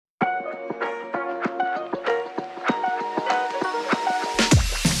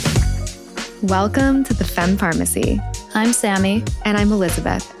Welcome to the Femme Pharmacy. I'm Sammy. And I'm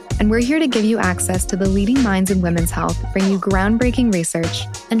Elizabeth. And we're here to give you access to the leading minds in women's health, bring you groundbreaking research,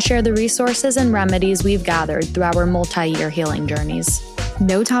 and share the resources and remedies we've gathered through our multi-year healing journeys.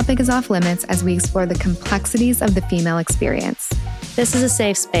 No topic is off limits as we explore the complexities of the female experience. This is a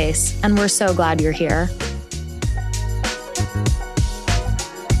safe space, and we're so glad you're here.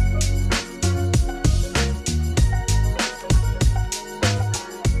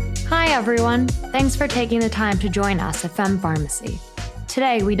 Hi, everyone. Thanks for taking the time to join us at Femme Pharmacy.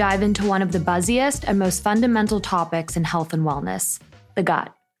 Today, we dive into one of the buzziest and most fundamental topics in health and wellness, the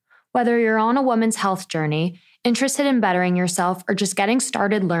gut. Whether you're on a woman's health journey, interested in bettering yourself, or just getting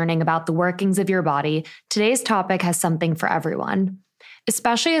started learning about the workings of your body, today's topic has something for everyone.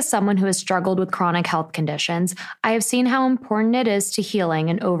 Especially as someone who has struggled with chronic health conditions, I have seen how important it is to healing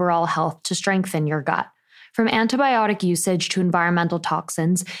and overall health to strengthen your gut. From antibiotic usage to environmental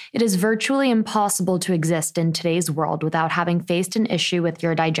toxins, it is virtually impossible to exist in today's world without having faced an issue with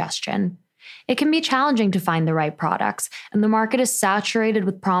your digestion. It can be challenging to find the right products, and the market is saturated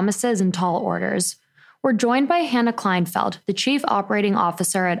with promises and tall orders. We're joined by Hannah Kleinfeld, the Chief Operating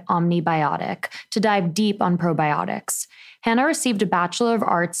Officer at Omnibiotic, to dive deep on probiotics. Hannah received a Bachelor of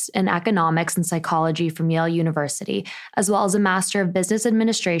Arts in Economics and Psychology from Yale University, as well as a Master of Business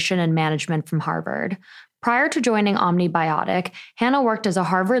Administration and Management from Harvard. Prior to joining Omnibiotic, Hannah worked as a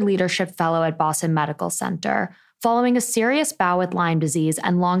Harvard Leadership Fellow at Boston Medical Center. Following a serious bout with Lyme disease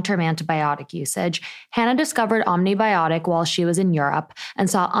and long-term antibiotic usage, Hannah discovered Omnibiotic while she was in Europe and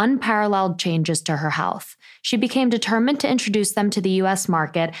saw unparalleled changes to her health. She became determined to introduce them to the U.S.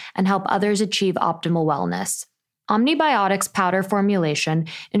 market and help others achieve optimal wellness. Omnibiotic's powder formulation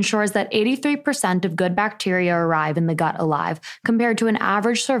ensures that 83% of good bacteria arrive in the gut alive, compared to an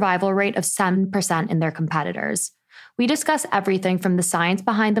average survival rate of 7% in their competitors. We discuss everything from the science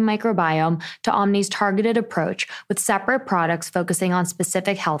behind the microbiome to Omni's targeted approach, with separate products focusing on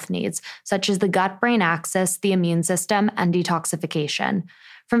specific health needs, such as the gut-brain axis, the immune system, and detoxification.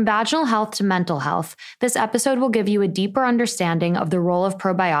 From vaginal health to mental health, this episode will give you a deeper understanding of the role of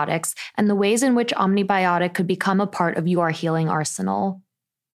probiotics and the ways in which Omnibiotic could become a part of your healing arsenal.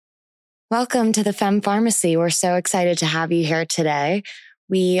 Welcome to the Femme Pharmacy. We're so excited to have you here today.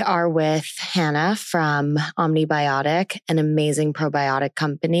 We are with Hannah from Omnibiotic, an amazing probiotic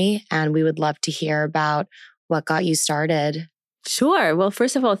company, and we would love to hear about what got you started. Sure. Well,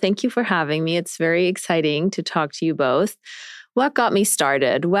 first of all, thank you for having me. It's very exciting to talk to you both. What got me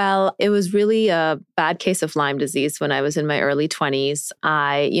started? Well, it was really a bad case of Lyme disease when I was in my early 20s.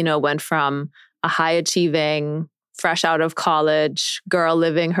 I, went from a high-achieving, fresh out of college girl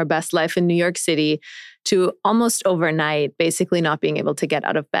living her best life in New York City to almost overnight, basically not being able to get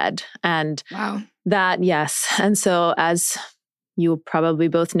out of bed. And wow. Yes. And so as you probably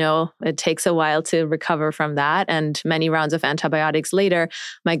both know, it takes a while to recover from that. And many rounds of antibiotics later,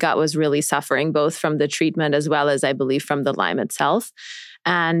 my gut was really suffering, both from the treatment as well as, I believe, from the Lyme itself.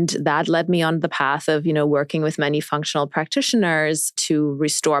 And that led me on the path of, working with many functional practitioners to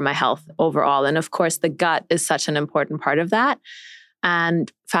restore my health overall. And of course, the gut is such an important part of that.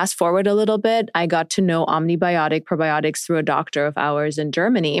 And fast forward a little bit, I got to know Omnibiotic probiotics through a doctor of ours in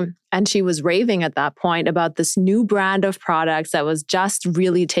Germany. And she was raving at that point about this new brand of products that was just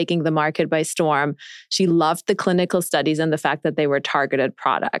really taking the market by storm. She loved the clinical studies and the fact that they were targeted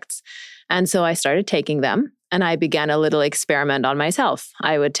products. And so I started taking them and I began a little experiment on myself.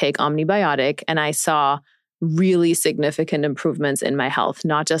 I would take Omnibiotic and I saw really significant improvements in my health,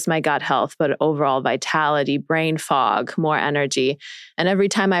 not just my gut health, but overall vitality, brain fog, more energy. And every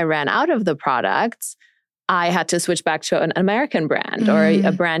time I ran out of the products, I had to switch back to an American brand or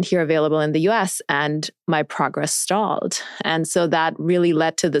a brand here available in the US, and my progress stalled. And so that really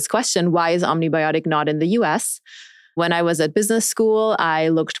led to this question, why is Omnibiotic not in the US? When I was at business school, I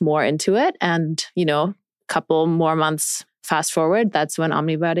looked more into it, and, a couple more months fast forward, that's when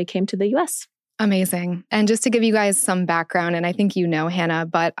Omnibiotic came to the US. Amazing. And just to give you guys some background, and I think you know, Hannah,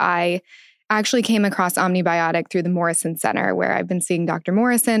 but I actually came across Omnibiotic through the Morrison Center, where I've been seeing Dr.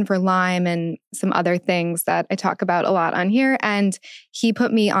 Morrison for Lyme and some other things that I talk about a lot on here. And he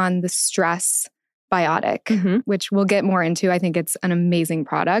put me on the Stress Biotic, which we'll get more into. I think it's an amazing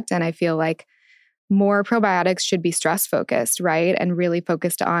product. And I feel like more probiotics should be stress focused, right? And really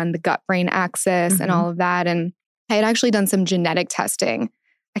focused on the gut-brain axis and all of that. And I had actually done some genetic testing.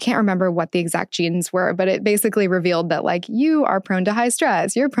 I can't remember what the exact genes were, but it basically revealed that you are prone to high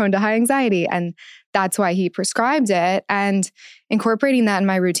stress, you're prone to high anxiety. And that's why he prescribed it. And incorporating that in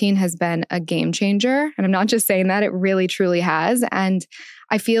my routine has been a game changer. And I'm not just saying that, it really, truly has. And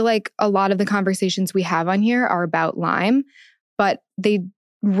I feel like a lot of the conversations we have on here are about Lyme, but they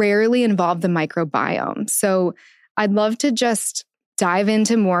rarely involve the microbiome. So I'd love to just dive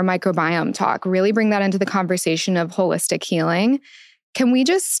into more microbiome talk, really bring that into the conversation of holistic healing. Can we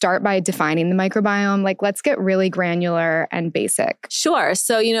just start by defining the microbiome? Like, let's get really granular and basic. Sure.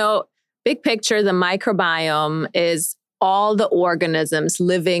 So, big picture, the microbiome is all the organisms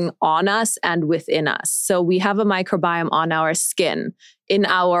living on us and within us. So we have a microbiome on our skin, in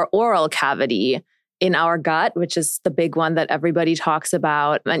our oral cavity, in our gut, which is the big one that everybody talks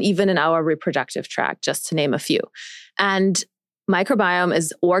about, and even in our reproductive tract, just to name a few. And microbiome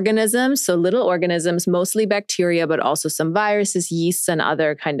is organisms, so little organisms, mostly bacteria, but also some viruses, yeasts, and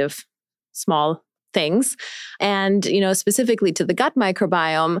other kind of small things. And, specifically to the gut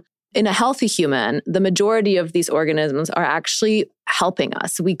microbiome, in a healthy human, the majority of these organisms are actually helping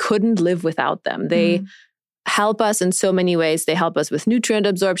us. We couldn't live without them. They help us in so many ways. They help us with nutrient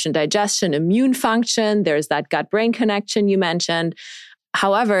absorption, digestion, immune function. There's that gut-brain connection you mentioned.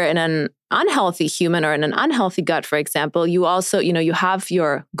 However, in an unhealthy human or in an unhealthy gut, for example, you also, you have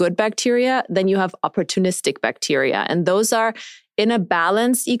your good bacteria, then you have opportunistic bacteria. And those are in a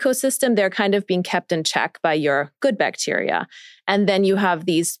balanced ecosystem, they're kind of being kept in check by your good bacteria. And then you have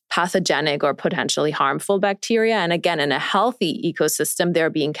these pathogenic or potentially harmful bacteria. And again, in a healthy ecosystem,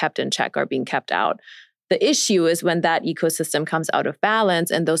 they're being kept in check or being kept out. The issue is when that ecosystem comes out of balance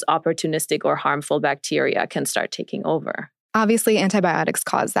and those opportunistic or harmful bacteria can start taking over. Obviously, antibiotics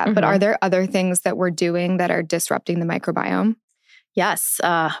cause that, but are there other things that we're doing that are disrupting the microbiome? Yes,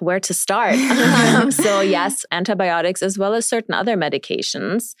 where to start? So yes, antibiotics as well as certain other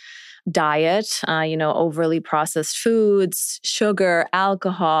medications, diet, overly processed foods, sugar,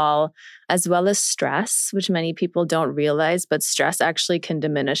 alcohol, as well as stress, which many people don't realize, but stress actually can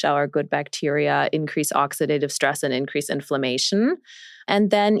diminish our good bacteria, increase oxidative stress, and increase inflammation. And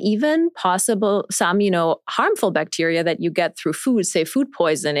then even possible some, harmful bacteria that you get through food, say food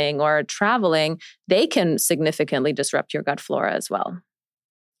poisoning or traveling, they can significantly disrupt your gut flora as well.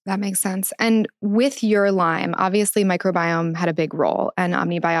 That makes sense. And with your Lyme, obviously microbiome had a big role and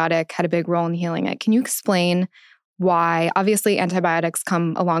Omnibiotic had a big role in healing it. Can you explain why? Obviously antibiotics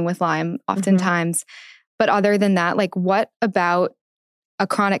come along with Lyme oftentimes, but other than that, like what about a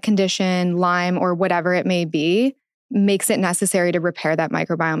chronic condition, Lyme or whatever it may be, makes it necessary to repair that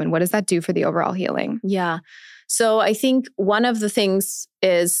microbiome? And what does that do for the overall healing? Yeah. So I think one of the things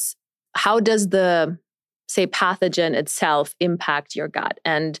is, how does the, say, pathogen itself impact your gut?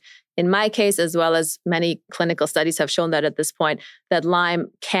 And in my case, as well as many clinical studies have shown that at this point, that Lyme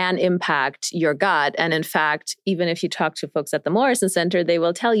can impact your gut. And in fact, even if you talk to folks at the Morrison Center, they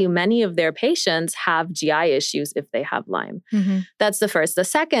will tell you many of their patients have GI issues if they have Lyme. That's the first. The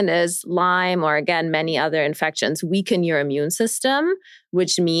second is Lyme, or again, many other infections, weaken your immune system,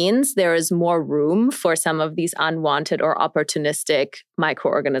 which means there is more room for some of these unwanted or opportunistic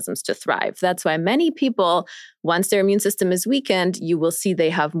microorganisms to thrive. That's why many people, once their immune system is weakened, you will see they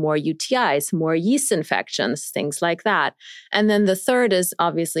have more UTIs, more yeast infections, things like that. And then the third is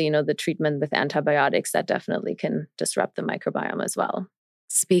obviously, the treatment with antibiotics that definitely can disrupt the microbiome as well.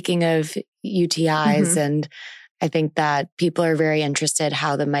 Speaking of UTIs, and I think that people are very interested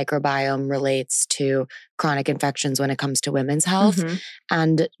how the microbiome relates to chronic infections when it comes to women's health.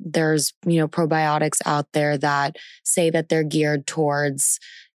 And there's, probiotics out there that say that they're geared towards,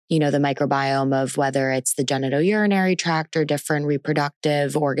 the microbiome of whether it's the genitourinary tract or different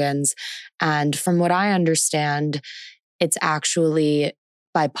reproductive organs. And from what I understand, it's actually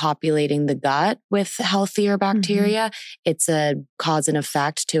by populating the gut with healthier bacteria, it's a cause and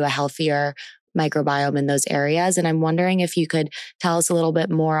effect to a healthier microbiome in those areas. And I'm wondering if you could tell us a little bit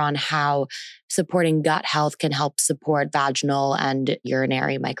more on how supporting gut health can help support vaginal and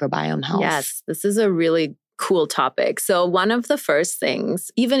urinary microbiome health. Yes, this is a really cool topic. So one of the first things,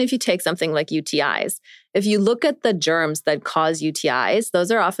 even if you take something like UTIs, if you look at the germs that cause UTIs,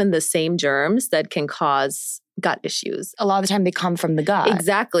 those are often the same germs that can cause gut issues. A lot of the time they come from the gut.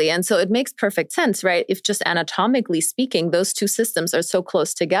 Exactly. And so it makes perfect sense, right? If just anatomically speaking, those two systems are so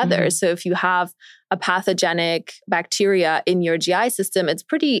close together. So if you have a pathogenic bacteria in your GI system, it's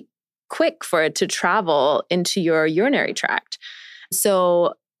pretty quick for it to travel into your urinary tract.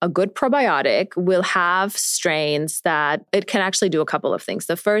 So a good probiotic will have strains that it can actually do a couple of things.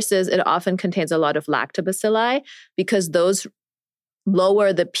 The first is it often contains a lot of lactobacilli because those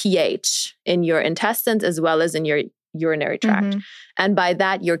lower the pH in your intestines as well as in your urinary tract. And by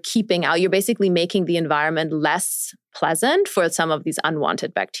that, you're basically making the environment less pleasant for some of these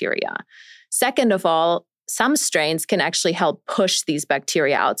unwanted bacteria. Second of all, some strains can actually help push these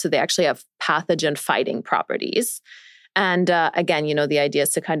bacteria out. So they actually have pathogen fighting properties. And again, the idea is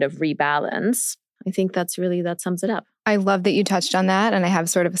to kind of rebalance. I think that sums it up. I love that you touched on that. And I have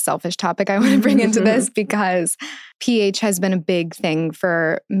sort of a selfish topic I want to bring into this because pH has been a big thing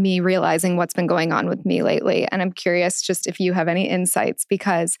for me realizing what's been going on with me lately. And I'm curious just if you have any insights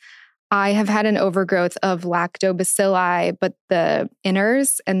because I have had an overgrowth of lactobacilli, but the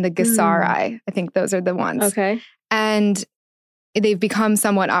inners and the Gassari, I think those are the ones. Okay. And they've become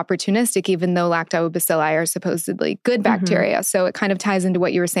somewhat opportunistic, even though lactobacilli are supposedly good bacteria. So it kind of ties into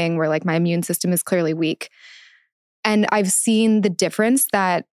what you were saying where like my immune system is clearly weak. And I've seen the difference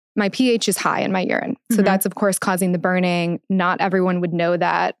that my pH is high in my urine. So that's, of course, causing the burning. Not everyone would know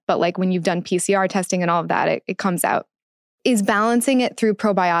that. But like when you've done PCR testing and all of that, it comes out. Is balancing it through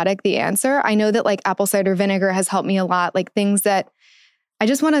probiotic the answer? I know that like apple cider vinegar has helped me a lot. Like things that I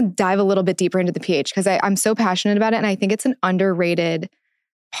just want to dive a little bit deeper into the pH because I'm so passionate about it. And I think it's an underrated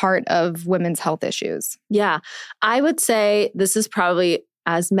part of women's health issues. Yeah. I would say this is probably,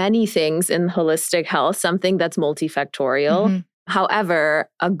 as many things in holistic health, something that's multifactorial. However,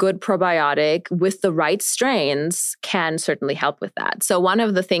 a good probiotic with the right strains can certainly help with that. So one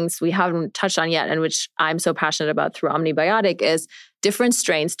of the things we haven't touched on yet, and which I'm so passionate about through Omnibiotic, is different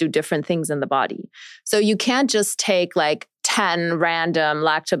strains do different things in the body. So you can't just take like 10 random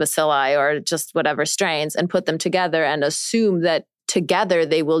lactobacilli or just whatever strains and put them together and assume that together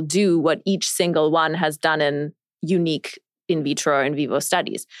they will do what each single one has done in unique in vitro or in vivo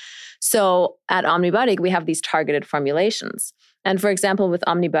studies. So at Omnibiotic, we have these targeted formulations. And for example, with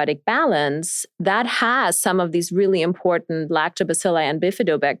Omnibiotic Balance, that has some of these really important lactobacilli and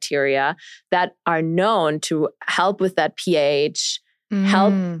bifidobacteria that are known to help with that pH,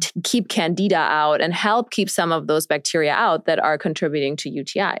 help keep candida out, and help keep some of those bacteria out that are contributing to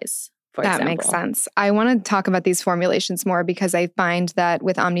UTIs. That makes sense. I want to talk about these formulations more because I find that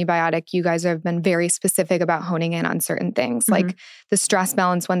with Omnibiotic, you guys have been very specific about honing in on certain things. Like the stress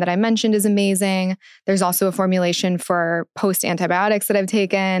balance one that I mentioned is amazing. There's also a formulation for post-antibiotics that I've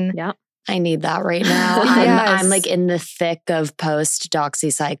taken. Yeah. I need that right now. I'm like in the thick of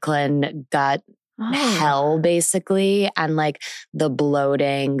post-doxycycline gut hell, basically. And like the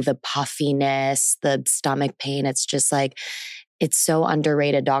bloating, the puffiness, the stomach pain. It's just like, it's so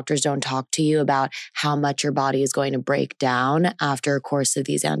underrated. Doctors don't talk to you about how much your body is going to break down after a course of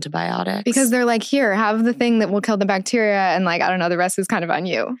these antibiotics. Because they're like, here, have the thing that will kill the bacteria. And like, I don't know, the rest is kind of on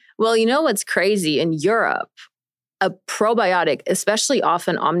you. Well, you know what's crazy? In Europe, a probiotic, especially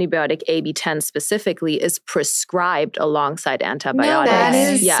often Omnibiotic AB10 specifically, is prescribed alongside antibiotics. No, that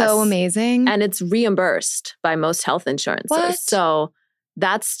is so amazing. And it's reimbursed by most health insurances. What? So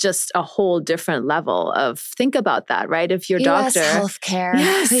that's just a whole different level of, think about that, right? If your doctor... healthcare.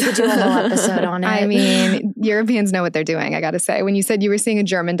 Yes. We could do a whole episode on it. I mean, Europeans know what they're doing, I got to say. When you said you were seeing a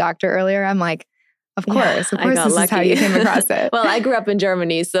German doctor earlier, I'm like, of course this is how you came across it. Well, I grew up in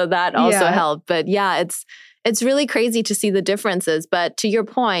Germany, so that also helped. But yeah, it's really crazy to see the differences. But to your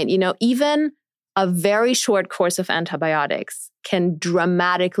point, you know, even a very short course of antibiotics can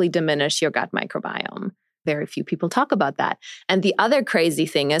dramatically diminish your gut microbiome. Very few people talk about that. And the other crazy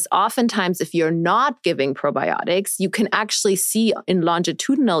thing is oftentimes if you're not giving probiotics, you can actually see in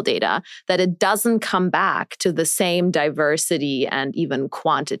longitudinal data that it doesn't come back to the same diversity and even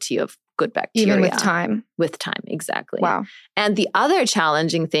quantity of good bacteria. Even with time. With time, exactly. Wow. And the other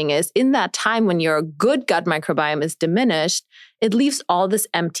challenging thing is in that time when your good gut microbiome is diminished, it leaves all this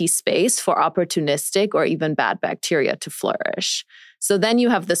empty space for opportunistic or even bad bacteria to flourish. So then you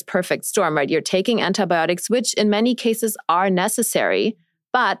have this perfect storm, right? You're taking antibiotics, which in many cases are necessary,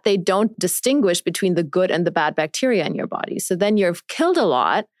 but they don't distinguish between the good and the bad bacteria in your body. So then you've killed a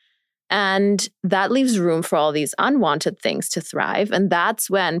lot, and that leaves room for all these unwanted things to thrive. And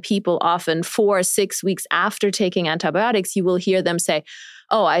that's when people often 4 or 6 weeks after taking antibiotics, you will hear them say,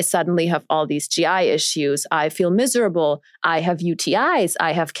 oh, I suddenly have all these GI issues. I feel miserable. I have UTIs.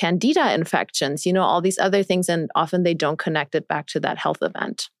 I have candida infections, you know, all these other things. And often they don't connect it back to that health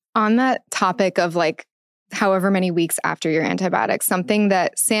event. On that topic of like, however many weeks after your antibiotics, something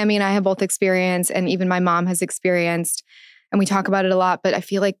that Sammy and I have both experienced and even my mom has experienced, and we talk about it a lot, but I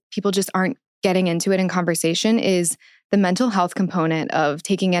feel like people just aren't getting into it in conversation, is the mental health component of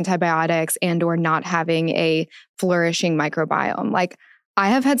taking antibiotics and or not having a flourishing microbiome. Like I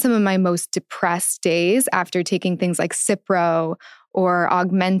have had some of my most depressed days after taking things like Cipro or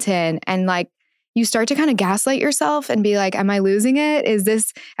Augmentin, and like you start to kind of gaslight yourself and be like, am I losing it?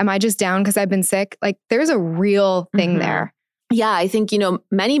 Am I just down because I've been sick? Like there's a real thing there. Yeah, I think, you know,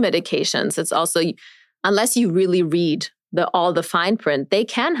 many medications, it's also, unless you really read all the fine print, they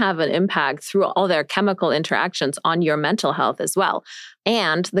can have an impact through all their chemical interactions on your mental health as well.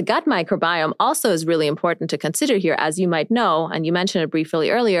 And the gut microbiome also is really important to consider here. As you might know, and you mentioned it briefly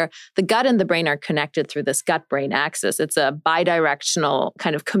earlier, the gut and the brain are connected through this gut-brain axis. It's a bidirectional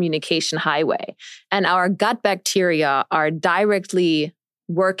kind of communication highway. And our gut bacteria are directly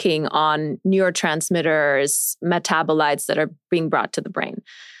working on neurotransmitters, metabolites that are being brought to the brain.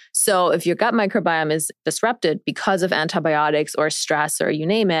 So if your gut microbiome is disrupted because of antibiotics or stress or you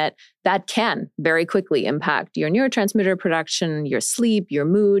name it, that can very quickly impact your neurotransmitter production, your sleep, your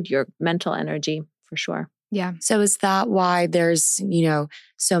mood, your mental energy, for sure. Yeah. So is that why there's,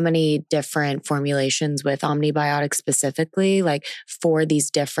 so many different formulations with Omnibiotics specifically, like for these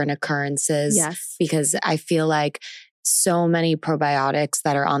different occurrences? Yes. Because I feel like so many probiotics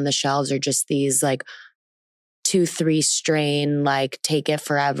that are on the shelves are just these like 2-3 strain, like take it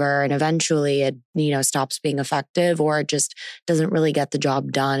forever. And eventually it, stops being effective, or it just doesn't really get the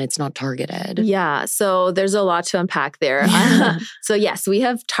job done. It's not targeted. Yeah. So there's a lot to unpack there. So yes, we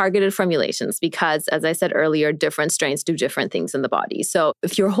have targeted formulations because, as I said earlier, different strains do different things in the body. So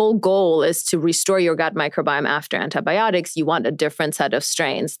if your whole goal is to restore your gut microbiome after antibiotics, you want a different set of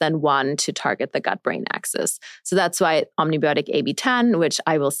strains than one to target the gut-brain axis. So that's why Omnibiotic AB10, which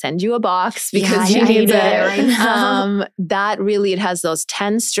I will send you a box because you need it right now. That really, it has those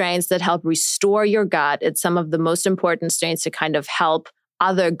 10 strains that help restore your gut. It's some of the most important strains to kind of help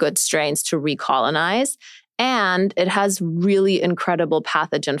other good strains to recolonize. And it has really incredible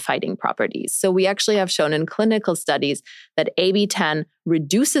pathogen fighting properties. So we actually have shown in clinical studies that AB10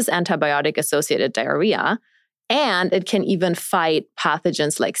 reduces antibiotic-associated diarrhea, and it can even fight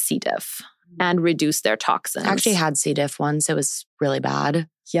pathogens like C. diff and reduce their toxins. I actually had C. diff once. It was really bad.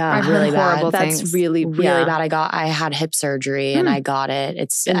 Yeah, I've heard horrible things. That's really bad. I had hip surgery and I got it.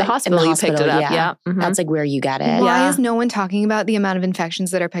 It's in the hospital. You picked it up. Yeah. Mm-hmm. That's like where you get it. Why is no one talking about the amount of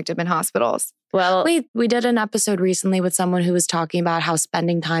infections that are picked up in hospitals? Well, we did an episode recently with someone who was talking about how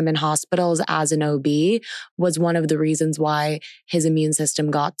spending time in hospitals as an OB was one of the reasons why his immune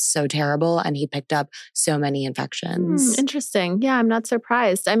system got so terrible and he picked up so many infections. Interesting. Yeah, I'm not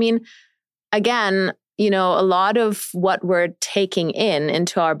surprised. I mean, again, a lot of what we're taking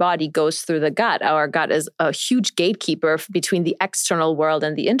into our body goes through the gut. Our gut is a huge gatekeeper between the external world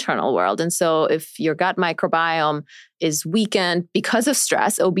and the internal world. And so if your gut microbiome is weakened because of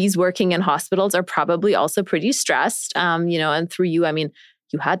stress, OBs working in hospitals are probably also pretty stressed, and through you,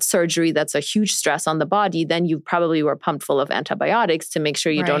 you had surgery, that's a huge stress on the body, then you probably were pumped full of antibiotics to make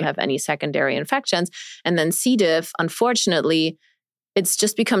sure you don't have any secondary infections. And then C. diff, unfortunately, it's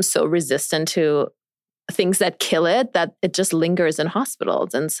just become so resistant to things that kill it that it just lingers in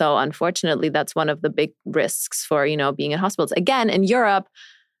hospitals. And so unfortunately, that's one of the big risks for, being in hospitals. Again, in Europe,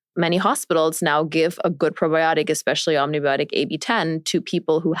 many hospitals now give a good probiotic, especially Omnibiotic AB10, to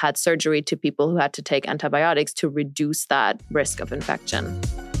people who had surgery, to people who had to take antibiotics to reduce that risk of infection.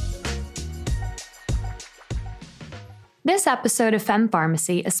 This episode of Femme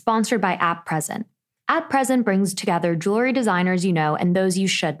Pharmacy is sponsored by At Present. At Present brings together jewelry designers you know and those you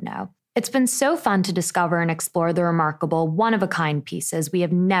should know. It's been so fun to discover and explore the remarkable, one-of-a-kind pieces we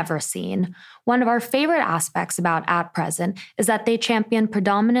have never seen. One of our favorite aspects about At Present is that they champion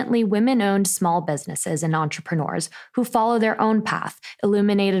predominantly women-owned small businesses and entrepreneurs who follow their own path,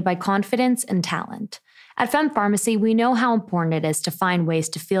 illuminated by confidence and talent. At Femme Pharmacy, we know how important it is to find ways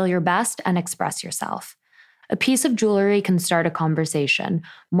to feel your best and express yourself. A piece of jewelry can start a conversation,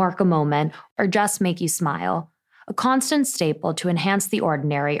 mark a moment, or just make you smile. A constant staple to enhance the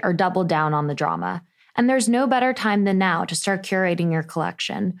ordinary or double down on the drama. And there's no better time than now to start curating your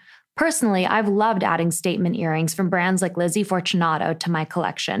collection. Personally, I've loved adding statement earrings from brands like Lizzie Fortunato to my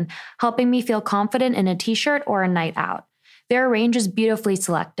collection, helping me feel confident in a t-shirt or a night out. Their range is beautifully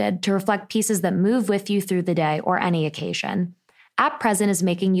selected to reflect pieces that move with you through the day or any occasion. At Present is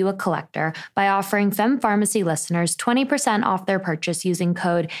making you a collector by offering Femme Pharmacy listeners 20% off their purchase using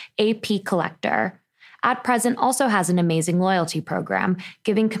code APCollector. At Present also has an amazing loyalty program,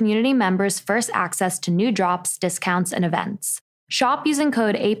 giving community members first access to new drops, discounts, and events. Shop using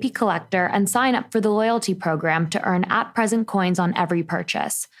code APCollector and sign up for the loyalty program to earn At Present coins on every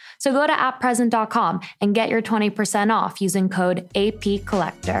purchase. So go to atpresent.com and get your 20% off using code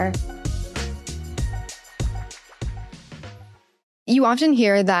APCollector. You often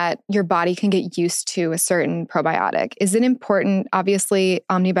hear that your body can get used to a certain probiotic. Is it important? Obviously,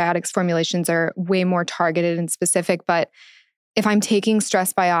 Omnibiotics formulations are way more targeted and specific, but if I'm taking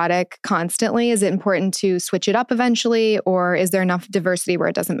Stress Biotic constantly, is it important to switch it up eventually, or is there enough diversity where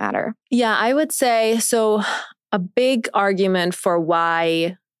it doesn't matter? Yeah, I would say so. A big argument for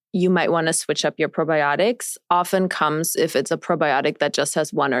why you might want to switch up your probiotics often comes if it's a probiotic that just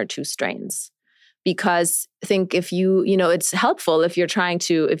has 1 or 2 strains. Because I think if it's helpful if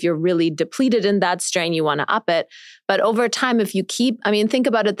you're really depleted in that strain, you want to up it. But over time, if you think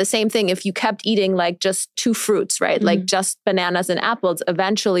about it the same thing. If you kept eating like just 2 fruits, right? Like just bananas and apples,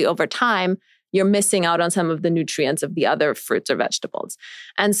 eventually over time, you're missing out on some of the nutrients of the other fruits or vegetables.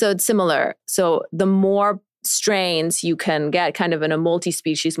 And so it's similar. So the more strains you can get kind of in a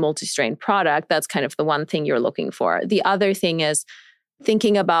multi-species, multi-strain product, that's kind of the one thing you're looking for. The other thing is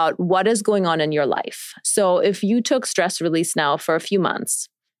thinking about what is going on in your life. So if you took stress release now for a few months,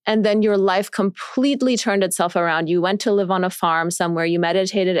 and then your life completely turned itself around, you went to live on a farm somewhere, you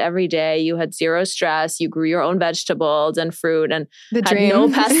meditated every day, you had 0 stress, you grew your own vegetables and fruit and had no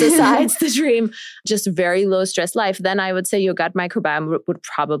pesticides, the dream, just very low stress life, then I would say your gut microbiome would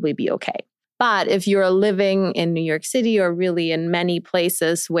probably be okay. But if you're living in New York City or really in many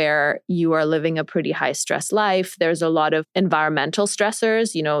places where you are living a pretty high stress life, there's a lot of environmental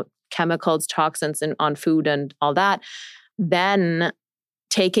stressors, chemicals, toxins on food and all that, then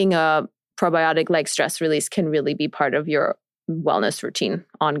taking a probiotic like stress release can really be part of your wellness routine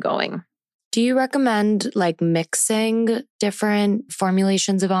ongoing. Do you recommend like mixing different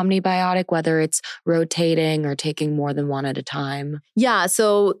formulations of Omnibiotic, whether it's rotating or taking more than one at a time? Yeah,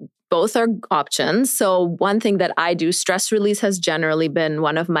 so both are options. So one thing that I do, stress release has generally been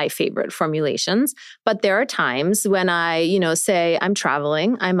one of my favorite formulations. But there are times when I, say I'm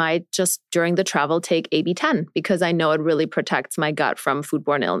traveling, I might just during the travel take AB10 because I know it really protects my gut from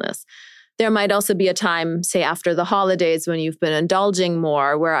foodborne illness. There might also be a time, say after the holidays when you've been indulging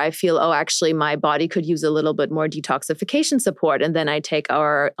more, where I feel, actually my body could use a little bit more detoxification support. And then I take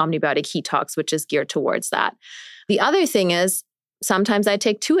our Omnibiotic Hetox, which is geared towards that. The other thing is, sometimes I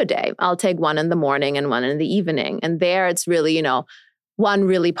take 2 a day. I'll take 1 in the morning and 1 in the evening. And there it's really, one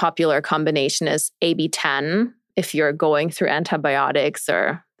really popular combination is AB10 if you're going through antibiotics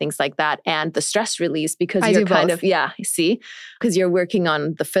or things like that, and the stress release because you're because you're working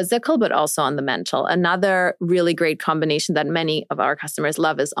on the physical, but also on the mental. Another really great combination that many of our customers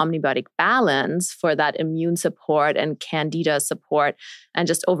love is Omnibiotic Balance for that immune support and candida support and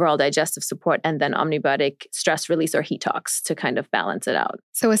just overall digestive support, and then Omnibiotic Stress Release or Hetox to kind of balance it out.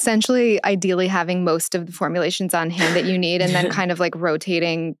 So essentially, ideally having most of the formulations on hand that you need and then kind of like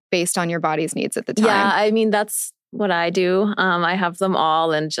rotating based on your body's needs at the time. Yeah, that's what I do. I have them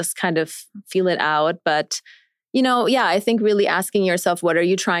all and just kind of feel it out. But, I think really asking yourself, what are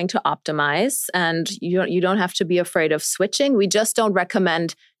you trying to optimize? And you don't have to be afraid of switching. We just don't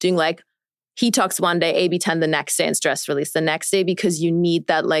recommend doing like Hetox one day, AB10 the next day, and stress release the next day, because you need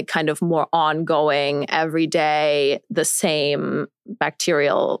that like kind of more ongoing, every day, the same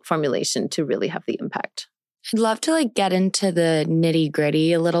bacterial formulation to really have the impact. I'd love to get into the nitty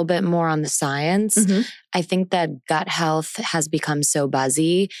gritty a little bit more on the science. I think that gut health has become so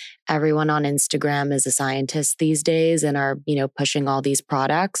buzzy. Everyone on Instagram is a scientist these days and are, pushing all these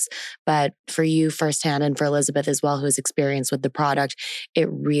products. But for you firsthand and for Elizabeth as well, who has experience with the product, it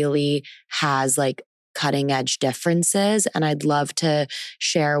really has cutting edge differences. And I'd love to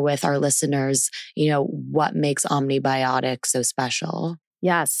share with our listeners, what makes Omnibiotic so special.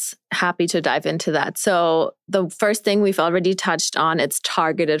 Yes, happy to dive into that. So the first thing we've already touched on, it's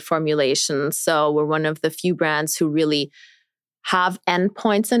targeted formulations. So we're one of the few brands who really have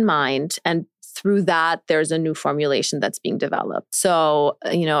endpoints in mind. And through that, there's a new formulation that's being developed. So,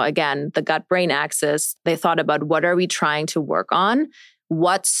 again, the gut-brain axis, they thought about what are we trying to work on?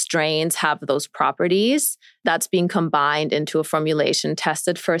 What strains have those properties? That's being combined into a formulation,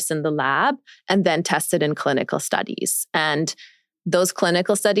 tested first in the lab, and then tested in clinical studies. And those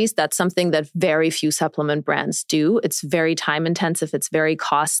clinical studies, that's something that very few supplement brands do. It's very time intensive. It's very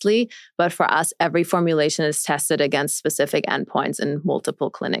costly. But for us, every formulation is tested against specific endpoints in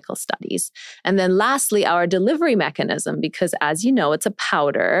multiple clinical studies. And then lastly, our delivery mechanism, because as you know, it's a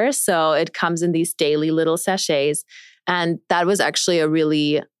powder. So it comes in these daily little sachets. And that was actually a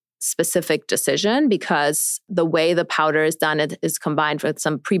really specific decision because the way the powder is done, it is combined with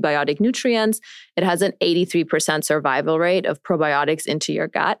some prebiotic nutrients. It has an 83% survival rate of probiotics into your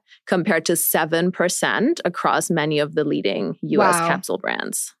gut compared to 7% across many of the leading US capsule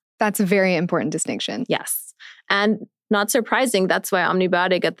brands. That's a very important distinction. Yes. And not surprising, that's why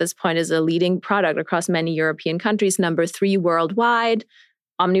Omnibiotic at this point is a leading product across many European countries, number 3 worldwide.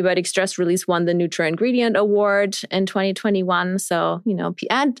 Omnibiotic Stress Release won the NutraIngredient Award in 2021. So,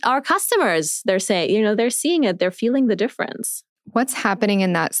 and our customers, they're saying, they're seeing it, they're feeling the difference. What's happening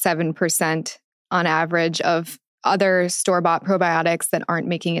in that 7% on average of other store-bought probiotics that aren't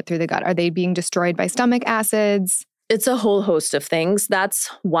making it through the gut? Are they being destroyed by stomach acids? It's a whole host of things. That's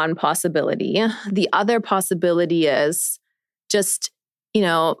one possibility. The other possibility is just,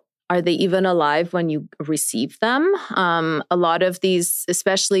 are they even alive when you receive them? A lot of these,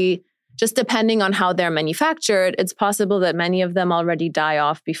 especially just depending on how they're manufactured, it's possible that many of them already die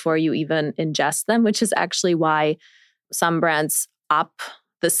off before you even ingest them, which is actually why some brands up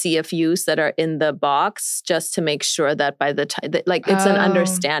the CFUs that are in the box just to make sure that by the time, it's an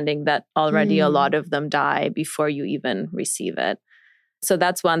understanding that already a lot of them die before you even receive it. So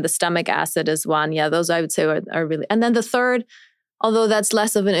that's one. The stomach acid is one. Yeah, those I would say are really. And then the third, although that's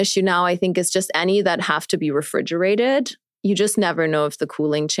less of an issue now, I think is just any that have to be refrigerated. You just never know if the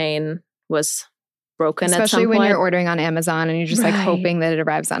cooling chain was broken especially at some point. When you're ordering on Amazon and you're just like hoping that it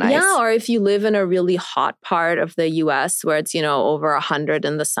arrives on ice. Yeah, or if you live in a really hot part of the US where it's, over 100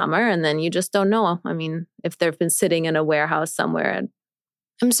 in the summer, and then you just don't know. I mean, if they've been sitting in a warehouse somewhere.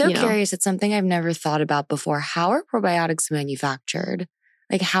 I'm so curious. It's something I've never thought about before. How are probiotics manufactured?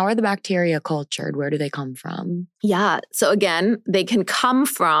 Like, how are the bacteria cultured? Where do they come from? Yeah. So again, they can come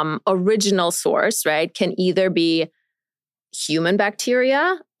from original source, right? Can either be human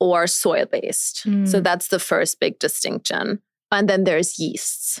bacteria or soil-based. So that's the first big distinction. And then there's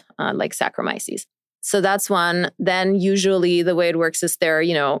yeasts, like Saccharomyces. So that's one. Then usually the way it works is they're,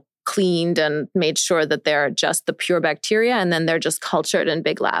 cleaned and made sure that they're just the pure bacteria, and then they're just cultured in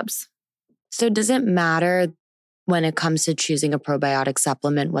big labs. So does it matter when it comes to choosing a probiotic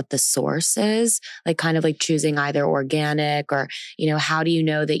supplement what the source is? Like kind of like choosing either organic or, how do you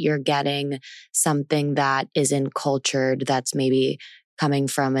know that you're getting something that isn't cultured that's maybe coming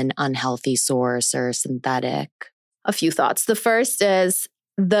from an unhealthy source or synthetic? A few thoughts. The first is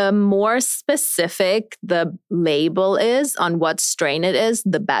the more specific the label is on what strain it is,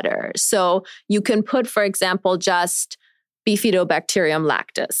 the better. So you can put, for example, just Bifidobacterium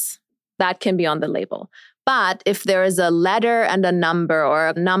lactis. That can be on the label. But if there is a letter and a number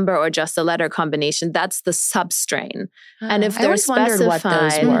or just a letter combination, that's the substrain. And if they're specified, wondered what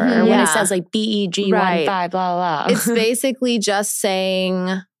those were. When it says like BEG15, blah, blah. It's basically just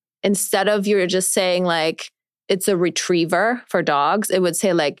saying, instead of you're just saying like, it's a retriever for dogs, it would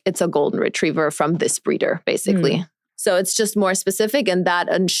say like, it's a golden retriever from this breeder, basically. So it's just more specific, and that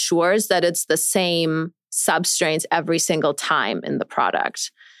ensures that it's the same substrains every single time in the product.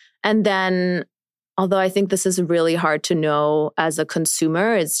 And then, although I think this is really hard to know as a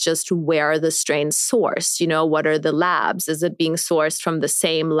consumer, it's just where are the strains sourced? What are the labs? Is it being sourced from the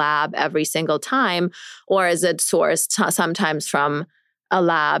same lab every single time? Or is it sourced sometimes from a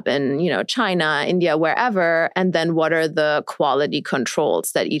lab in, China, India, wherever? And then what are the quality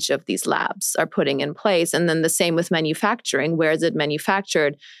controls that each of these labs are putting in place? And then the same with manufacturing. Where is it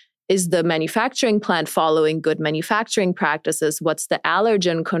manufactured? Is the manufacturing plant following good manufacturing practices? What's the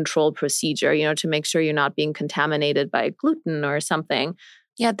allergen control procedure, to make sure you're not being contaminated by gluten or something?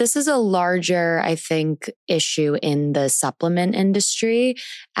 Yeah, this is a larger, I think, issue in the supplement industry.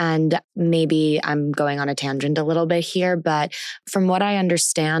 And maybe I'm going on a tangent a little bit here, but from what I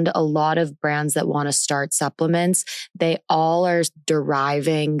understand, a lot of brands that want to start supplements, they all are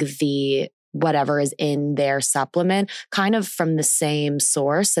deriving the whatever is in their supplement kind of from the same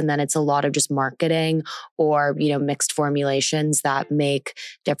source. And then it's a lot of just marketing or, mixed formulations that make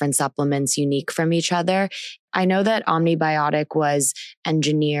different supplements unique from each other. I know that Omnibiotic was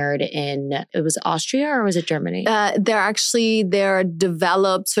engineered it was Austria or was it Germany? They're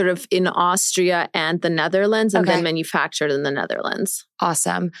developed sort of in Austria and the Netherlands and then manufactured in the Netherlands.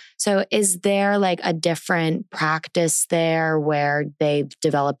 Awesome. So is there like a different practice there where they've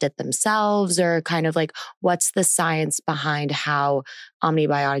developed it themselves, or kind of like what's the science behind how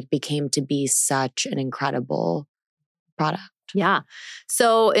Omnibiotic became to be such an incredible product? Yeah.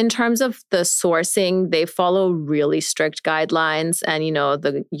 So in terms of the sourcing, they follow really strict guidelines and,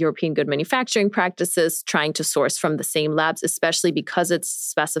 the European Good Manufacturing Practices, trying to source from the same labs, especially because it's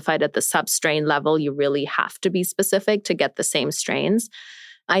specified at the substrain level. You really have to be specific to get the same strains.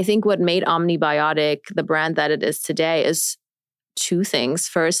 I think what made Omnibiotic the brand that it is today is two things.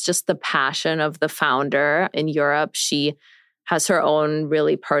 First, just the passion of the founder in Europe. She has her own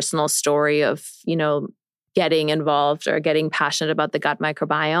really personal story of, getting involved or getting passionate about the gut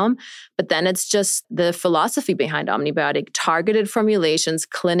microbiome. But then it's just the philosophy behind Omnibiotic, targeted formulations,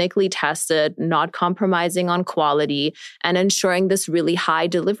 clinically tested, not compromising on quality, and ensuring this really high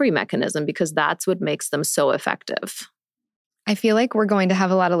delivery mechanism, because that's what makes them so effective. I feel like we're going to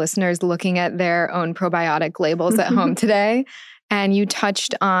have a lot of listeners looking at their own probiotic labels at home today. And you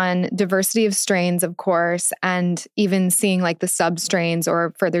touched on diversity of strains, of course, and even seeing like the sub-strains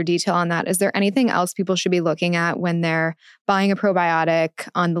or further detail on that. Is there anything else people should be looking at when they're buying a probiotic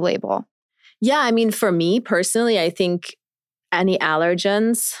on the label? Yeah, I mean, for me personally, I think any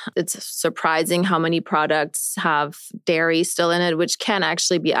allergens, it's surprising how many products have dairy still in it, which can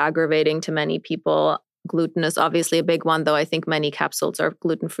actually be aggravating to many people. Gluten is obviously a big one, though I think many capsules are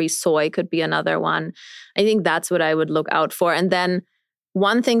gluten-free. Soy could be another one. I think that's what I would look out for. And then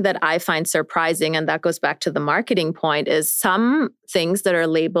one thing that I find surprising, and that goes back to the marketing point, is some things that are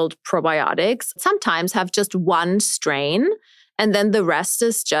labeled probiotics sometimes have just one strain, and then the rest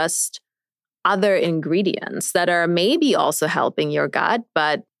is just other ingredients that are maybe also helping your gut,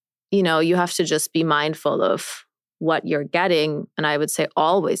 but you have to just be mindful of what you're getting. And I would say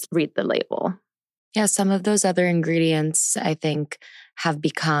always read the label. Yeah, some of those other ingredients, I think, have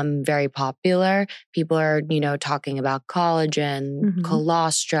become very popular. People are, talking about collagen,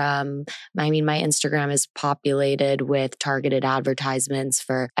 colostrum. I mean, my Instagram is populated with targeted advertisements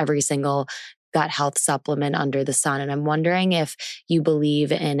for every single gut health supplement under the sun. And I'm wondering if you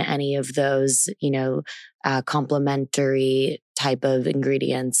believe in any of those, complementary type of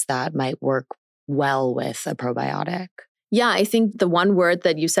ingredients that might work well with a probiotic. Yeah, I think the one word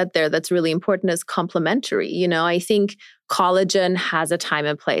that you said there that's really important is complementary. I think collagen has a time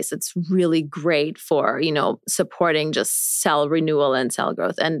and place. It's really great for, supporting just cell renewal and cell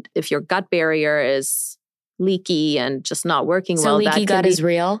growth. And if your gut barrier is leaky and just not working well, that leaky gut is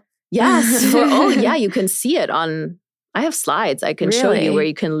real? Yes. Yeah, you can see it on. I have slides I can show you where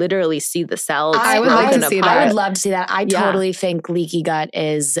you can literally see the cells. I would love to see that. I would love to see that. I totally think leaky gut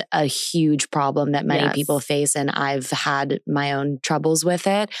is a huge problem that many people face, and I've had my own troubles with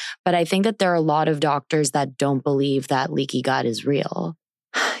it. But I think that there are a lot of doctors that don't believe that leaky gut is real.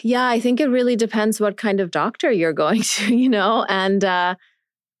 Yeah, I think it really depends what kind of doctor you're going to, and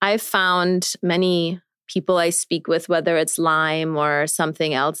I've found many people I speak with, whether it's Lyme or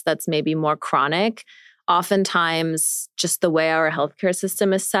something else that's maybe more chronic, oftentimes just the way our healthcare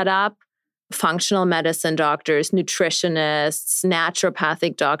system is set up, functional medicine doctors, nutritionists,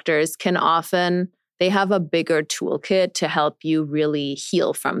 naturopathic doctors they have a bigger toolkit to help you really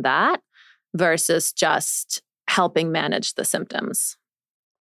heal from that versus just helping manage the symptoms.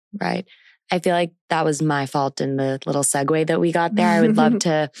 Right. I feel like that was my fault in the little segue that we got there. I would love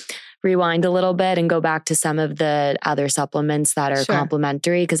to rewind a little bit and go back to some of the other supplements that are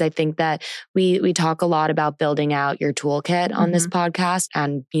complementary, because I think that we talk a lot about building out your toolkit on this podcast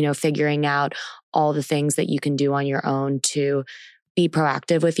and, figuring out all the things that you can do on your own to be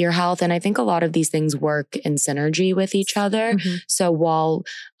proactive with your health. And I think a lot of these things work in synergy with each other. So while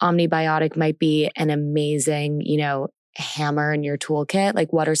Omnibiotic might be an amazing, hammer in your toolkit,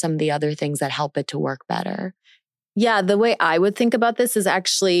 like what are some of the other things that help it to work better? Yeah, the way I would think about this is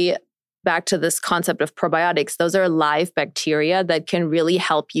actually back to this concept of probiotics. Those are live bacteria that can really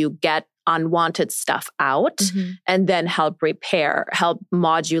help you get unwanted stuff out and then help repair, help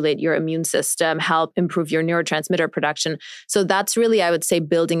modulate your immune system, help improve your neurotransmitter production. So that's really, I would say,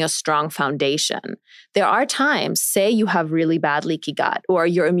 building a strong foundation. There are times, say you have really bad leaky gut or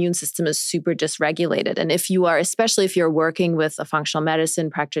your immune system is super dysregulated. And especially if you're working with a functional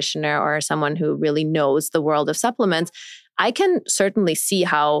medicine practitioner or someone who really knows the world of supplements, I can certainly see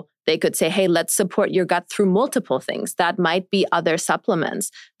how they could say, hey, let's support your gut through multiple things. That might be other supplements.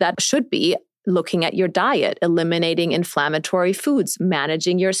 That should be looking at your diet, eliminating inflammatory foods,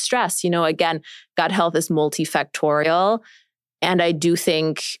 managing your stress. Again, gut health is multifactorial. And I do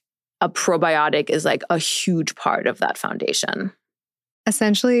think a probiotic is like a huge part of that foundation.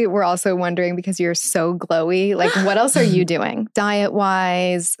 Essentially, we're also wondering, because you're so glowy, like what else are you doing?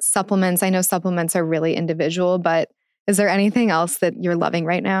 Diet-wise, supplements. I know supplements are really individual, but is there anything else that you're loving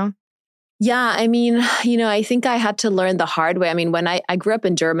right now? Yeah, I mean, I think I had to learn the hard way. I mean, when I grew up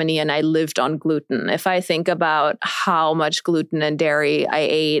in Germany and I lived on gluten, if I think about how much gluten and dairy I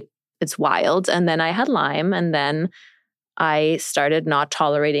ate, it's wild. And then I had Lyme, and then I started not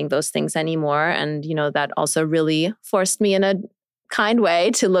tolerating those things anymore. And, that also really forced me in a kind way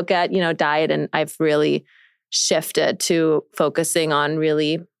to look at, diet. And I've really shifted to focusing on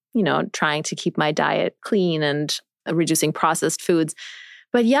really, trying to keep my diet clean and reducing processed foods.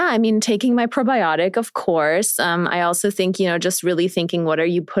 But yeah, I mean, taking my probiotic, of course. I also think, just really thinking, what are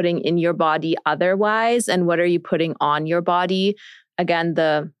you putting in your body otherwise? And what are you putting on your body? Again,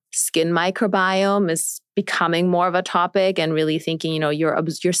 the skin microbiome is becoming more of a topic, and really thinking,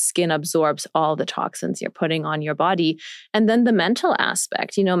 your skin absorbs all the toxins you're putting on your body. And then the mental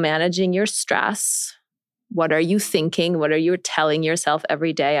aspect, managing your stress. What are you thinking? What are you telling yourself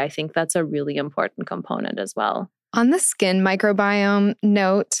every day? I think that's a really important component as well. On the skin microbiome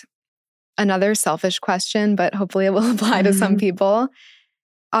note, another selfish question, but hopefully it will apply to some people.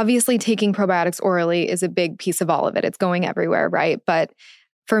 Obviously, taking probiotics orally is a big piece of all of it. It's going everywhere, right? But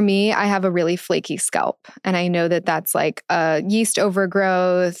For me, I have a really flaky scalp, and I know that that's like a yeast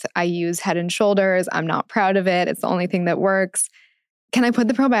overgrowth. I use Head and Shoulders. I'm not proud of it. It's the only thing that works. Can I put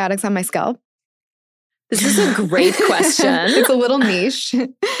the probiotics on my scalp? This is a great question. It's a little niche.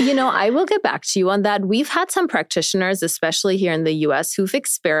 I will get back to you on that. We've had some practitioners, especially here in the US, who've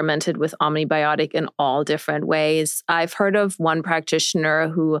experimented with Omnibiotic in all different ways. I've heard of one practitioner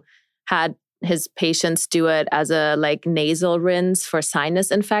who had his patients do it as a nasal rinse for sinus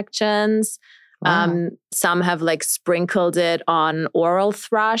infections. Wow. Some have sprinkled it on oral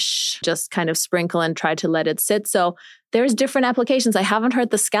thrush, just kind of sprinkle and try to let it sit. So there's different applications. I haven't heard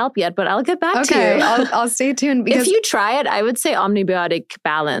the scalp yet, but I'll get back to you. Okay, I'll stay tuned. If you try it, I would say Omnibiotic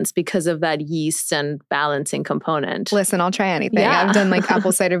Balance because of that yeast and balancing component. Listen, I'll try anything. Yeah. I've done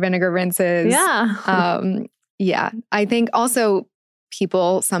apple cider vinegar rinses. Yeah. Yeah. I think also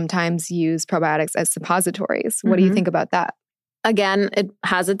people sometimes use probiotics as suppositories. What do you think about that? Again, it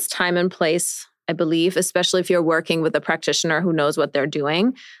has its time and place, I believe, especially if you're working with a practitioner who knows what they're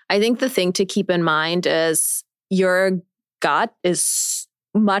doing. I think the thing to keep in mind is your gut is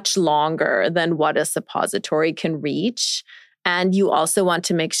much longer than what a suppository can reach. And you also want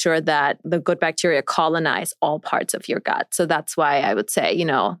to make sure that the good bacteria colonize all parts of your gut. So that's why I would say,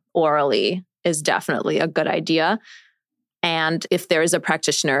 orally is definitely a good idea. And if there is a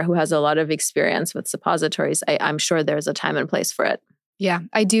practitioner who has a lot of experience with suppositories, I'm sure there's a time and place for it. Yeah,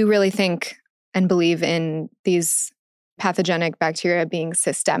 I do really think and believe in these pathogenic bacteria being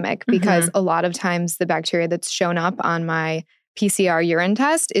systemic because a lot of times the bacteria that's shown up on my PCR urine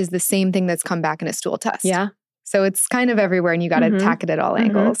test is the same thing that's come back in a stool test. Yeah. So it's kind of everywhere and you got to attack it at all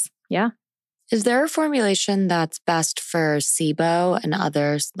angles. Yeah. Is there a formulation that's best for SIBO and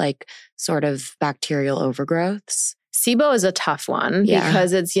others, sort of bacterial overgrowths? SIBO is a tough one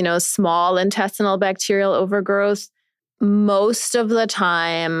because it's, small intestinal bacterial overgrowth. Most of the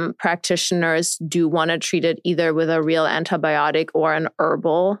time, practitioners do want to treat it either with a real antibiotic or an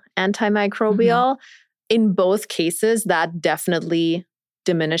herbal antimicrobial. In both cases, that definitely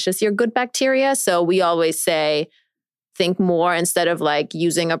diminishes your good bacteria. So we always say, think more instead of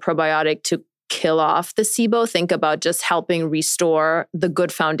using a probiotic to kill off the SIBO, think about just helping restore the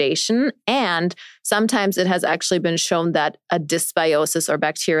good foundation. And sometimes it has actually been shown that a dysbiosis or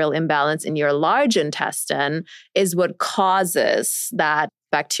bacterial imbalance in your large intestine is what causes that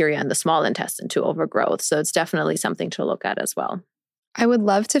bacteria in the small intestine to overgrowth. So it's definitely something to look at as well. I would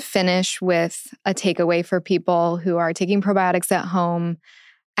love to finish with a takeaway for people who are taking probiotics at home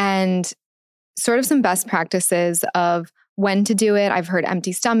and sort of some best practices of when to do it. I've heard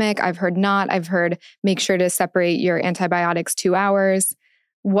empty stomach. I've heard not. I've heard make sure to separate your antibiotics 2 hours.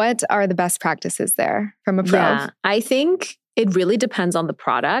 What are the best practices there from a pro? Yeah, I think it really depends on the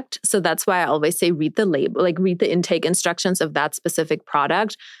product. So that's why I always say read the label, read the intake instructions of that specific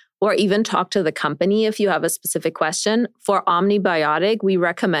product, or even talk to the company if you have a specific question. For Omnibiotic, we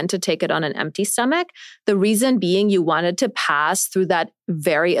recommend to take it on an empty stomach. The reason being you want it to pass through that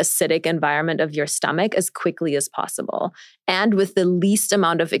very acidic environment of your stomach as quickly as possible and with the least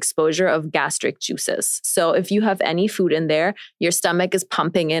amount of exposure of gastric juices. So if you have any food in there, your stomach is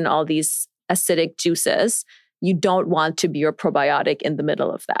pumping in all these acidic juices. You don't want to be your probiotic in the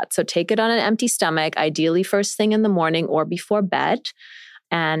middle of that. So take it on an empty stomach, ideally first thing in the morning or before bed.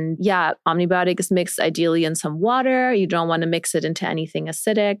 And yeah, Omnibiotic is mixed ideally in some water. You don't want to mix it into anything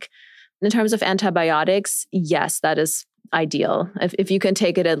acidic. In terms of antibiotics, yes, that is ideal. If you can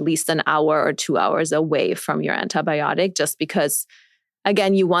take it at least an hour or 2 hours away from your antibiotic, just because,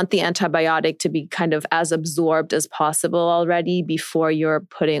 again, you want the antibiotic to be kind of as absorbed as possible already before you're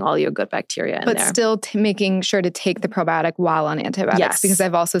putting all your good bacteria in there. But still making sure to take the probiotic while on antibiotics. Yes. Because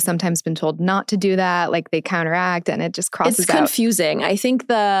I've also sometimes been told not to do that. They counteract and it just crosses out. It's confusing. I think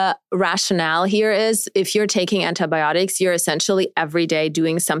the rationale here is if you're taking antibiotics, you're essentially every day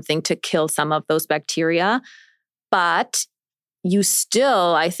doing something to kill some of those bacteria. But you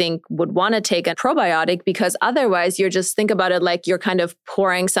still, I think, would want to take a probiotic because otherwise you're just think about it like you're kind of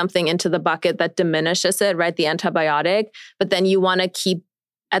pouring something into the bucket that diminishes it, right? The antibiotic. But then you want to keep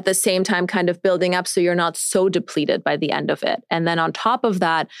at the same time kind of building up so you're not so depleted by the end of it. And then on top of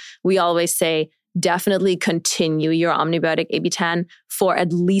that, we always say, definitely continue your Omnibiotic AB10 for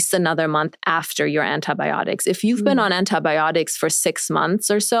at least another month after your antibiotics. If you've been on antibiotics for 6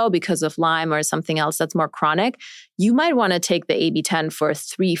 months or so because of Lyme or something else that's more chronic, you might want to take the AB10 for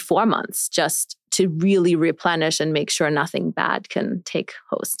 3-4 months just to really replenish and make sure nothing bad can take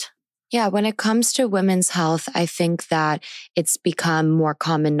host. Yeah, when it comes to women's health, I think that it's become more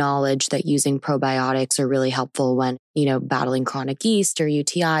common knowledge that using probiotics are really helpful when battling chronic yeast or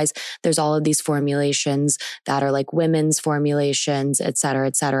UTIs. There's all of these formulations that are like women's formulations, et cetera,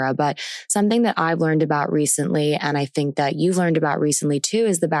 et cetera. But something that I've learned about recently, and I think that you've learned about recently too,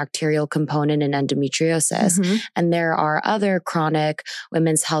 is the bacterial component in endometriosis. Mm-hmm. And there are other chronic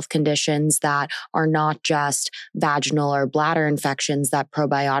women's health conditions that are not just vaginal or bladder infections that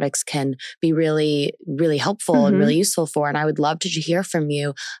probiotics can be really, really helpful and really useful for. And I would love to hear from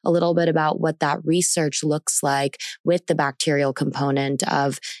you a little bit about what that research looks like with the bacterial component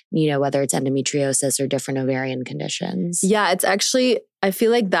of, whether it's endometriosis or different ovarian conditions. Yeah, it's actually, I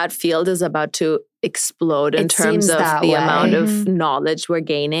feel like that field is about to explode in terms of the amount of knowledge we're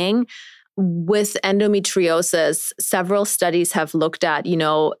gaining. With endometriosis, several studies have looked at,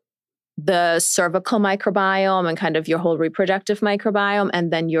 the cervical microbiome and kind of your whole reproductive microbiome,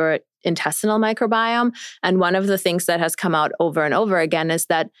 and then your intestinal microbiome. And one of the things that has come out over and over again is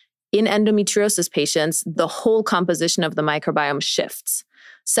that in endometriosis patients, the whole composition of the microbiome shifts.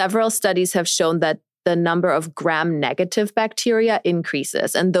 Several studies have shown that the number of gram-negative bacteria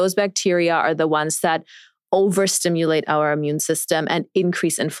increases. And those bacteria are the ones that overstimulate our immune system and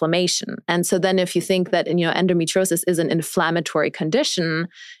increase inflammation. And so then if you think that, endometriosis is an inflammatory condition,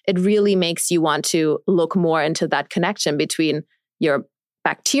 it really makes you want to look more into that connection between your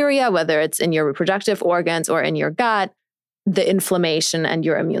bacteria, whether it's in your reproductive organs or in your gut, the inflammation and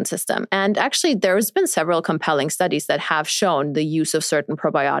your immune system. And actually, there's been several compelling studies that have shown the use of certain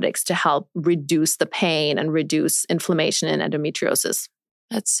probiotics to help reduce the pain and reduce inflammation in endometriosis.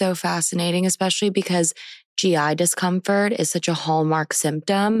 That's so fascinating, especially because GI discomfort is such a hallmark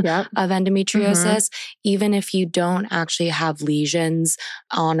symptom of endometriosis. Even if you don't actually have lesions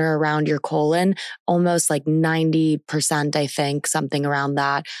on or around your colon, almost like 90%, I think, something around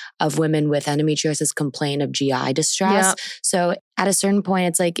that, of women with endometriosis complain of GI distress. So at a certain point,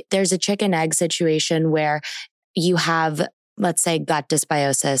 it's like there's a chicken egg situation where you have, let's say, gut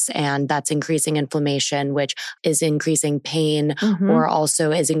dysbiosis, and that's increasing inflammation, which is increasing pain or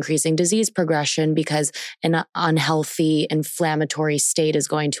also is increasing disease progression, because an unhealthy inflammatory state is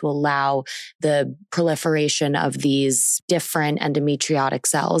going to allow the proliferation of these different endometriotic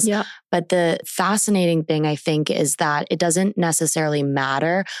cells. But the fascinating thing, I think, is that it doesn't necessarily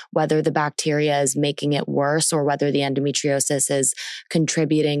matter whether the bacteria is making it worse or whether the endometriosis is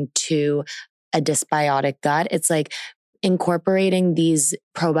contributing to a dysbiotic gut. It's like incorporating these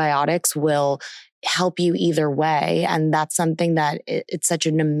probiotics will help you either way. And that's something that it's such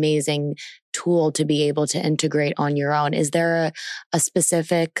an amazing tool to be able to integrate on your own. Is there a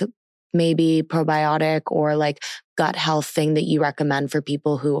specific maybe probiotic or like gut health thing that you recommend for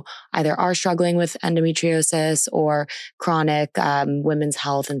people who either are struggling with endometriosis or chronic women's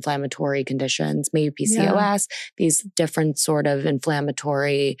health inflammatory conditions, maybe PCOS, these different sort of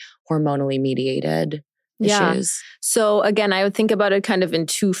inflammatory hormonally mediated issues? So again, I would think about it kind of in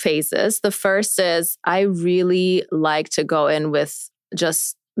two phases. The first is I really like to go in with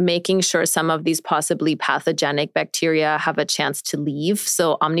just making sure some of these possibly pathogenic bacteria have a chance to leave.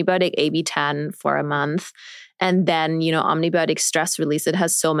 So Omnibiotic AB10 for a month. And then, Omnibiotic stress release, it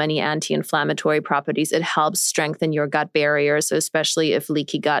has so many anti-inflammatory properties. It helps strengthen your gut barrier. So especially if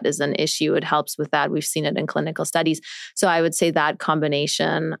leaky gut is an issue, it helps with that. We've seen it in clinical studies. So I would say that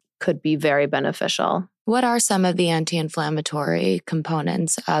combination could be very beneficial. What are some of the anti-inflammatory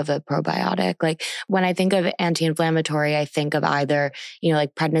components of a probiotic? Like when I think of anti-inflammatory, I think of either,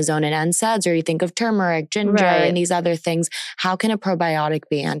 like prednisone and NSAIDs, or you think of turmeric, ginger, and these other things. How can a probiotic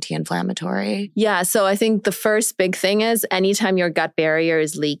be anti-inflammatory? Yeah. So I think the first big thing is anytime your gut barrier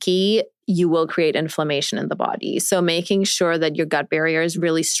is leaky, you will create inflammation in the body. So making sure that your gut barrier is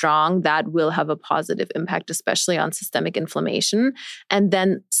really strong, that will have a positive impact, especially on systemic inflammation. And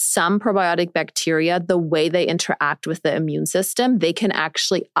then some probiotic bacteria, the way they interact with the immune system, they can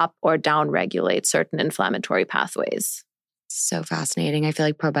actually up or down regulate certain inflammatory pathways. So fascinating. I feel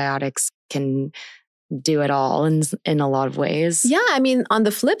like probiotics can do it all in a lot of ways. Yeah. I mean, on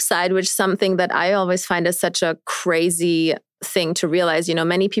the flip side, which is something that I always find is such a crazy thing to realize,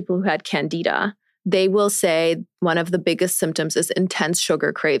 many people who had candida, they will say one of the biggest symptoms is intense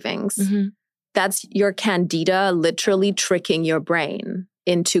sugar cravings. That's your candida literally tricking your brain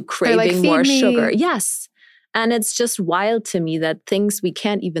into craving more sugar. Yes. And it's just wild to me that things we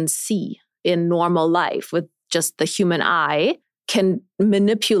can't even see in normal life with just the human eye can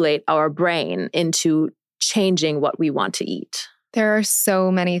manipulate our brain into changing what we want to eat. There are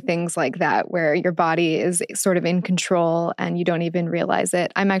so many things like that where your body is sort of in control and you don't even realize it.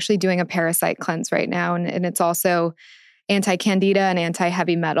 I'm actually doing a parasite cleanse right now, and it's also anti-candida and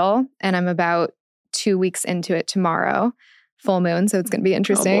anti-heavy metal. And I'm about 2 weeks into it tomorrow, full moon. So it's going to be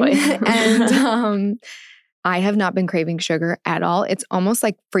interesting. Oh boy. And I have not been craving sugar at all. It's almost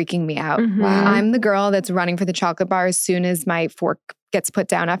like freaking me out. Mhm. Wow. I'm the girl that's running for the chocolate bar as soon as my fork gets put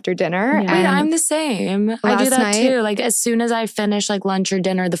down after dinner. Yeah. Wait, And I'm the same. I do last that night- too. Like as soon as I finish like lunch or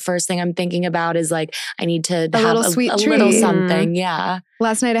dinner, the first thing I'm thinking about is like, I need to have little sweet a little treat. something. Yeah.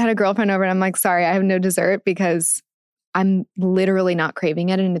 Last night I had a girlfriend over and I'm like, sorry, I have no dessert because I'm literally not craving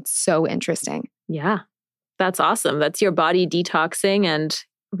it. And it's so interesting. Yeah. That's awesome. That's your body detoxing and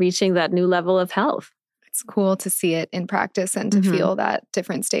reaching that new level of health. It's cool to see it in practice and to Mhm. feel that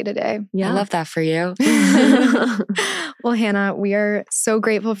difference day to day. Yeah. I love that for you. Well, Hannah, we are so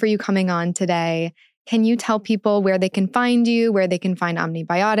grateful for you coming on today. Can you tell people where they can find you, where they can find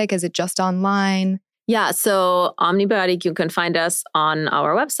Omnibiotic? Is it just online? Yeah, so Omnibiotic, you can find us on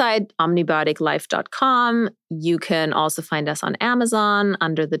our website, omnibioticlife.com. You can also find us on Amazon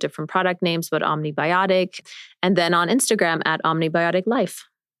under the different product names, but Omnibiotic, and then on Instagram at omnibioticlife.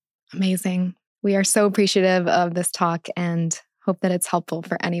 Amazing. We are so appreciative of this talk and hope that it's helpful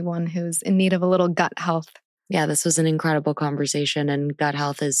for anyone who's in need of a little gut health. Yeah, this was an incredible conversation, and gut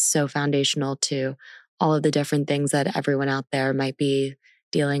health is so foundational to all of the different things that everyone out there might be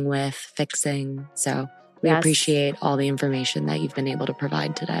dealing with, fixing. So we Yes. appreciate all the information that you've been able to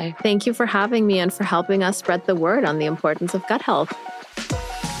provide today. Thank you for having me and for helping us spread the word on the importance of gut health.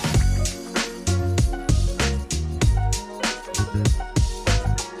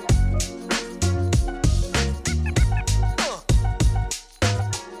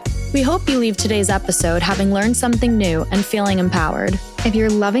 We hope you leave today's episode having learned something new and feeling empowered. If you're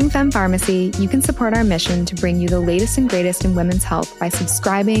loving Femme Pharmacy, you can support our mission to bring you the latest and greatest in women's health by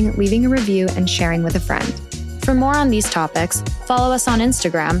subscribing, leaving a review, and sharing with a friend. For more on these topics, follow us on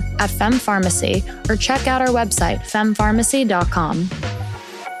Instagram at FemPharmacy or check out our website, fempharmacy.com.